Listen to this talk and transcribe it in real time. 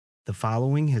The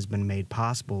following has been made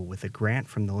possible with a grant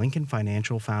from the Lincoln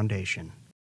Financial Foundation.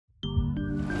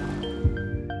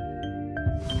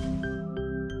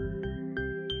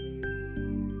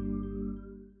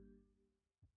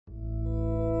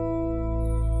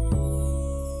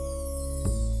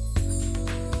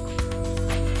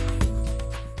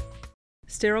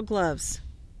 Sterile gloves.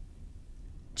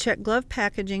 Check glove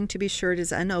packaging to be sure it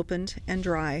is unopened and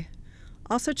dry.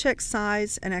 Also check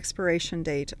size and expiration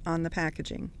date on the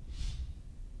packaging.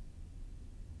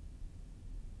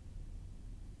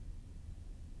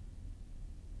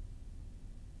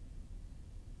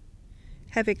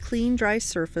 Have a clean, dry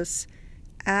surface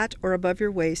at or above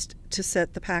your waist to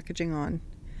set the packaging on.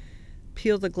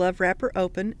 Peel the glove wrapper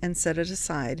open and set it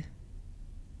aside.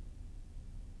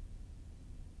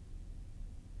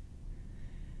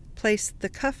 Place the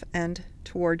cuff end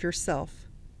toward yourself.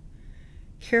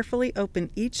 Carefully open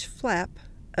each flap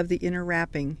of the inner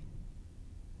wrapping.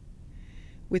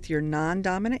 With your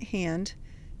non-dominant hand,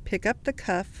 pick up the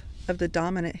cuff of the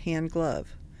dominant hand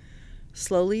glove.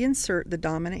 Slowly insert the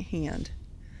dominant hand.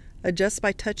 Adjust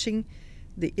by touching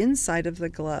the inside of the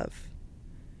glove.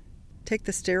 Take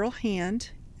the sterile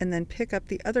hand and then pick up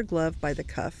the other glove by the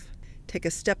cuff. Take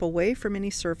a step away from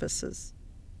any surfaces.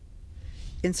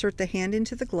 Insert the hand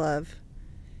into the glove.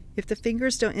 If the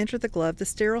fingers don't enter the glove, the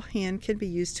sterile hand can be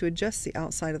used to adjust the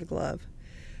outside of the glove.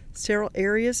 Sterile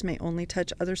areas may only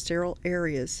touch other sterile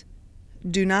areas.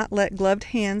 Do not let gloved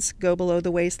hands go below the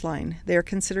waistline. They are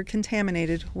considered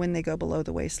contaminated when they go below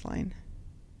the waistline.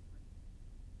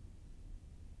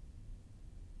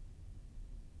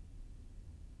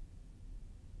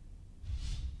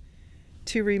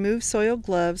 To remove soiled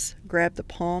gloves, grab the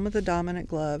palm of the dominant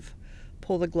glove.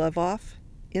 Pull the glove off,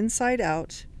 inside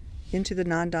out, into the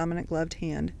non-dominant gloved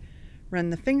hand. Run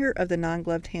the finger of the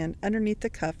non-gloved hand underneath the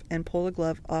cuff and pull the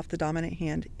glove off the dominant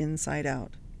hand inside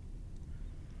out.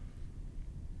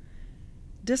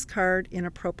 Discard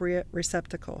inappropriate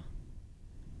receptacle.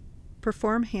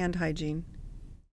 Perform hand hygiene.